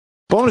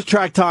Bonus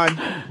track time.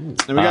 And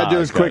we got to do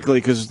this quickly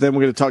because then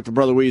we're going to talk to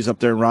Brother Weeze up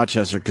there in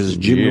Rochester because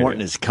Jim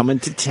Norton is coming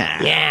to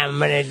town. Yeah, I'm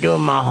going to do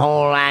my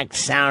whole act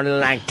sounding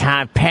like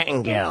Todd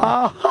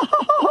Pettingill.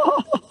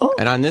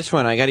 And on this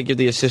one, I got to give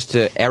the assist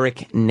to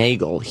Eric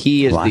Nagel.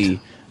 He is the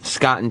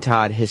Scott and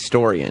Todd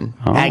historian.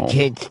 That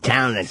kid's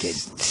talented.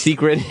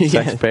 Secret.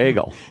 Sex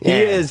bagel. He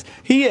is.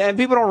 And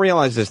people don't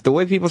realize this. The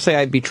way people say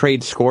I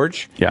betrayed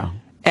Scorch. Yeah.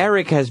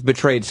 Eric has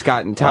betrayed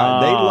Scott and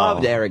Todd. They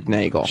loved Eric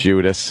Nagel.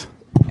 Judas.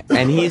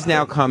 And he's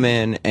now come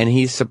in and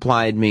he's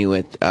supplied me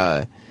with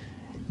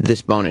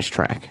this bonus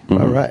track. All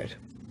right.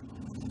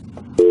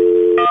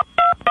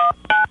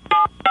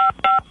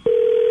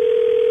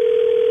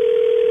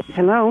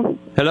 Hello?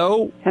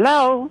 Hello?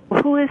 Hello?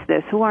 Who is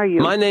this? Who are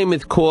you? My name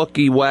is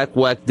Corky Whack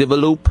Whack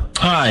Divaloop.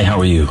 Hi, how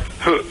are you?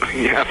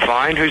 Yeah,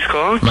 fine. Who's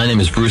calling? My name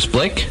is Bruce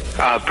Blake.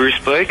 Bruce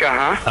Blake,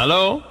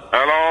 Hello?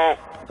 Hello?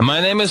 My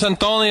name is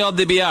Antonio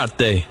Di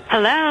Biarte.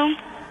 Hello?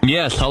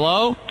 Yes,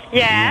 hello?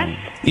 Yes?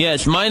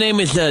 Yes, my name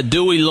is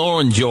Dewey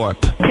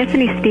Lorenjorp.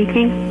 Tiffany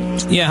speaking.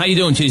 Yeah, how you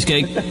doing,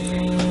 Cheesecake?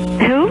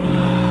 Who?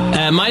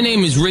 My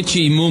name is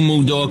Richie Moo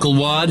Moo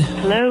Dorkelwad.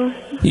 Hello?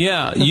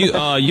 Yeah,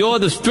 you're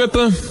the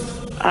stripper?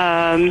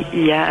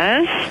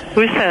 Yes.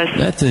 Who's this?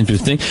 That's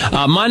interesting.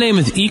 My name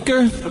is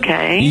Eker.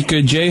 Okay.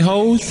 Eker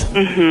J-Hose.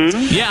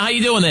 Mm-hmm. Yeah, how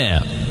you doing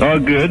there? Oh,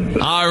 good.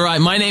 All right,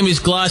 my name is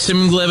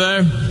Glossum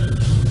Gliver.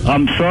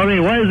 I'm sorry,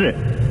 what is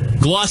it?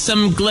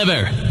 Glossum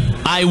Gliver.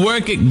 I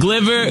work at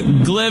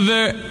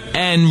Gliver,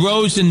 and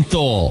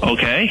Rosenthal.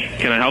 Okay,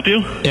 can I help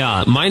you?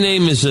 Yeah, my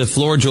name is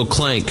Florgil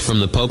Clank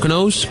from the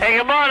Poconos. Hey,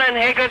 good morning.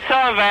 Hey, good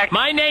Solvac.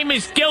 My name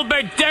is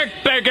Gilbert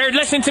Dirkberger.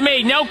 Listen to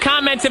me. No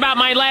comments about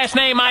my last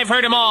name. I've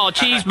heard them all.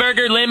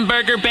 Cheeseburger,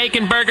 Limburger,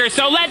 Bacon Burger.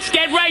 So let's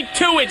get right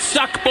to it,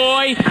 suck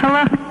boy.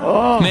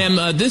 Hello?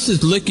 Ma'am, this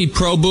is Licky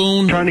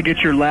Proboon. Trying to get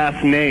your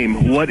last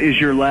name. What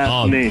is your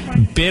last name?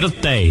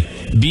 Birthday.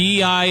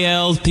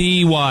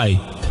 B-I-L-T-Y.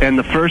 And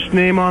the first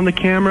name on the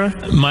camera?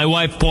 My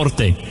wife,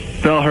 Porte.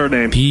 Spell her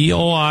name.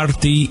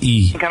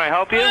 P-O-R-T-E. Can I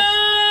help you?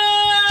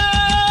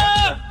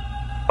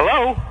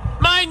 Hello?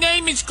 My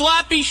name is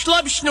Gloppy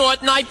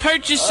Schlubschnort, and I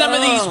purchased some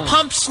of these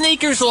pump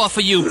sneakers off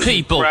of you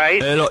people.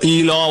 Right. Hello?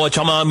 Yes,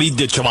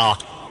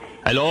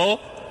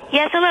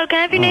 hello. Can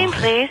I have your name,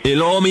 please?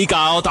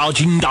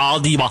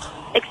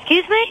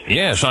 Excuse me?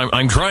 Yes,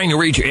 I'm trying to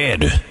reach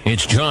Ed.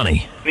 It's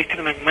Johnny. Mr.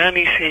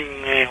 McManus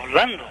in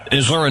Orlando.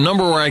 Is there a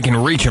number where I can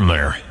reach him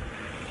there?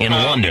 In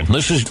London.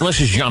 This is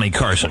Johnny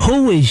Carson.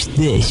 Who is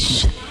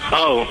this?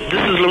 Oh, this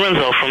is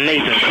Lorenzo from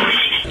Nathan.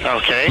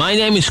 Okay. My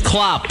name is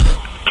Klopp.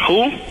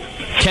 Who?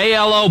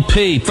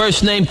 K-L-O-P.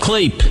 First name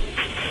Kleep.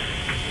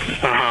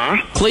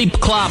 Kleep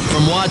Klopp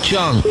from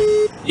Watchung.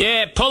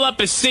 Yeah, pull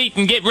up a seat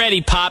and get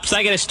ready, Pops.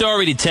 I got a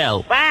story to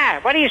tell. Wow,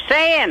 what are you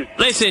saying?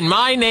 Listen,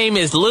 my name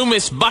is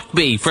Loomis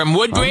Buckby from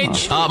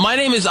Woodbridge. My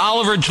name is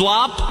Oliver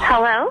Jlop.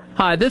 Hello?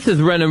 Hi, this is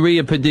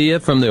Renaria Padilla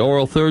from the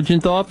oral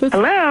surgeon's office.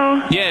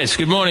 Hello? Yes,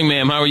 good morning,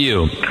 ma'am. How are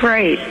you?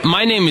 Great.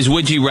 My name is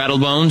Widgie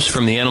Rattlebones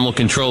from the Animal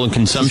Control and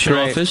Consumption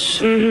Office.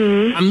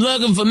 Mm-hmm. I'm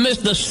looking for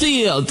Mr.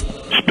 Seald.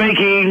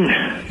 Speaking.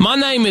 My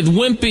name is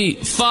Wimpy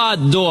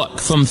Fodork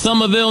from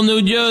Somerville,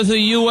 New Jersey,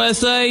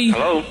 USA.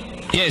 Hello?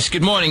 Yes,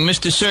 good morning.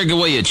 Mr.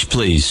 Sergeyevich,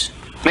 please.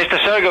 Mr.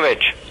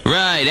 Sergeyevich.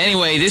 Right.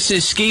 Anyway, this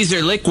is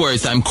Skeezer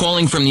Lickworth. I'm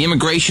calling from the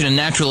Immigration and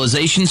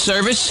Naturalization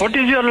Service. What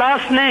is your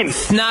last name?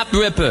 Snap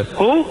Ripper.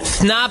 Who?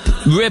 Snap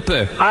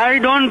Ripper. I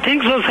don't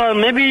think so, sir.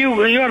 Maybe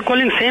you are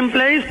calling same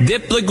place?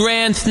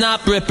 Diplogrand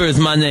Snap Ripper is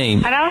my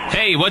name. Hello?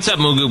 Hey, what's up,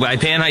 Mugu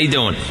Pan? How you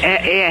doing?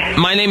 Yeah.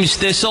 My name is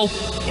Thistle.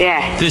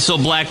 Yeah. Thistle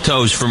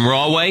Blacktoes from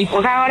Rawway.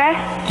 What's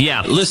that?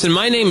 Yeah, listen,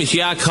 my name is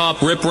Yakhop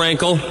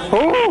Riprankle.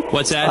 Who?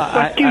 What's that?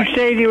 What did you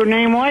say your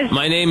name was?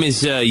 My name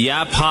is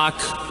Yaphok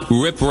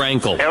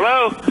Riprankle.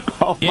 Hello?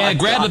 Yeah,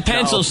 grab a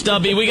pencil,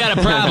 Stubby. We got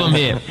a problem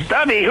here.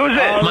 Stubby, who's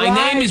that? My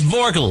name is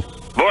Vorgel.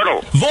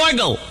 Bortle.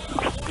 Vorgel.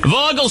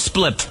 Vorgel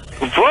Splip.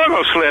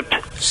 Vorgel slipped.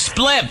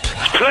 Splip.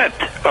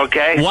 Slipped.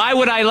 Okay. Why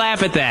would I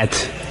laugh at that?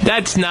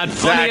 That's not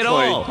funny at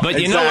all.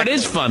 But you know what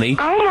is funny?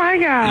 Oh, my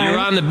God. You're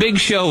on the big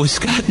show with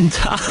Scott and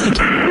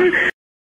Todd.